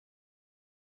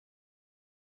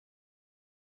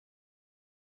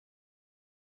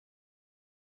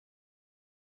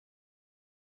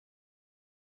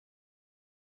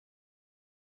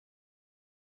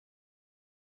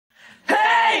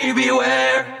Hey,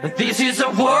 beware, this is a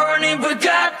warning, but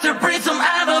got to bring some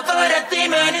ammo for that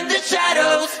demon in the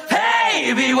shadows.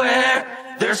 Hey, beware,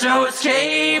 there's no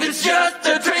escape, it's just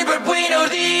a dream, but we know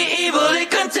the evil it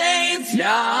contains.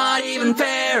 Not even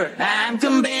fair, I'm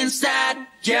convinced that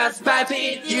just by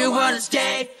feet you won't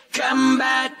escape.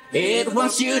 Combat, it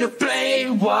wants you to play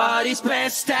what is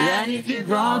best at. And if it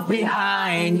runs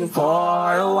behind you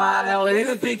for a while,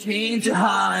 it'll pick me to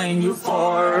hide you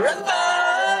for a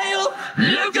while.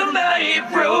 Look at me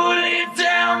rolling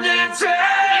down the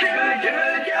track.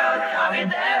 Coming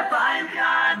there, find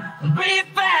gun. Be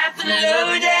fast and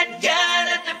load that gun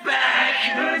at the back.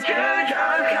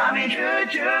 Coming,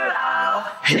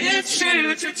 it's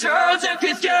true to Charles and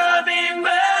he's coming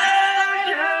back.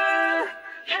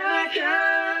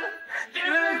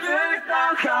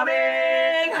 I'm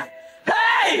coming.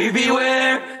 Hey,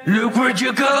 beware, look where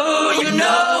you go. You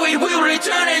know it will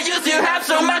return and you still have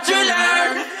so much to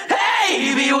learn.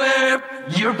 Hey, beware,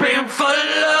 you're being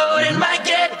followed and might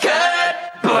get cut,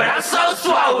 but I'm so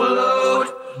swallowed.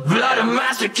 Blood of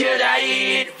massacre that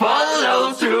it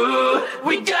follows through.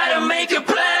 We gotta make a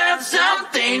plan,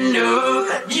 something new.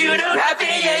 You don't have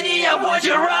any idea what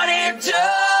you're running to.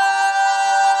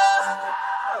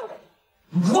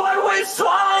 What we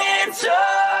swung into.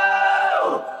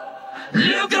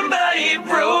 Look at me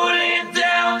rolling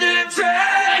down the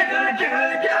track.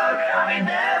 Coming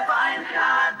there, find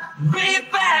gun. Be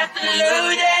fast and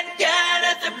load that gun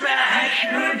at the back.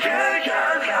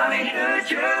 Coming,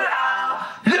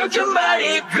 look at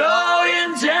me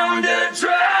going down the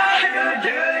track.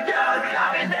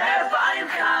 Coming there, find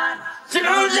gun. To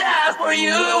life where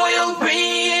you will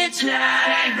be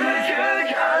tonight.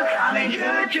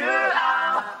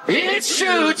 It's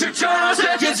true to Charles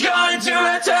that he's going to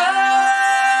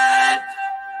attack.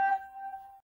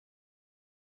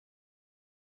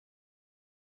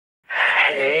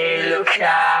 Hey, look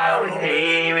out,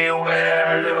 hey,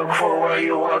 beware, look for where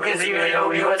you walk, cause you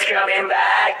know he was coming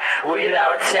back.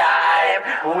 Without time,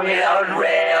 without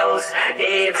rails,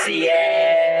 it's the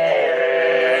end.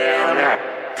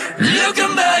 Look at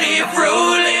me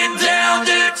rolling down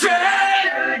the track.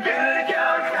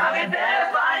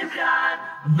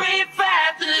 Be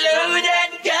fast and load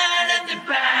that gun at the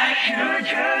back.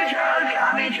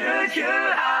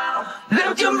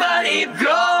 Look at me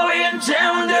going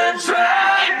down the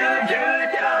track.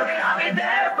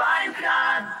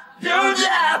 Don't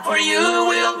laugh or you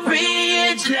will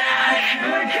be tonight.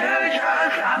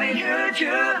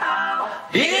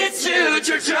 It's you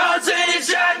to Charles and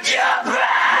it's on your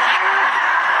back.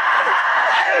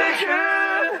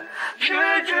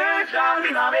 I'm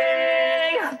coming.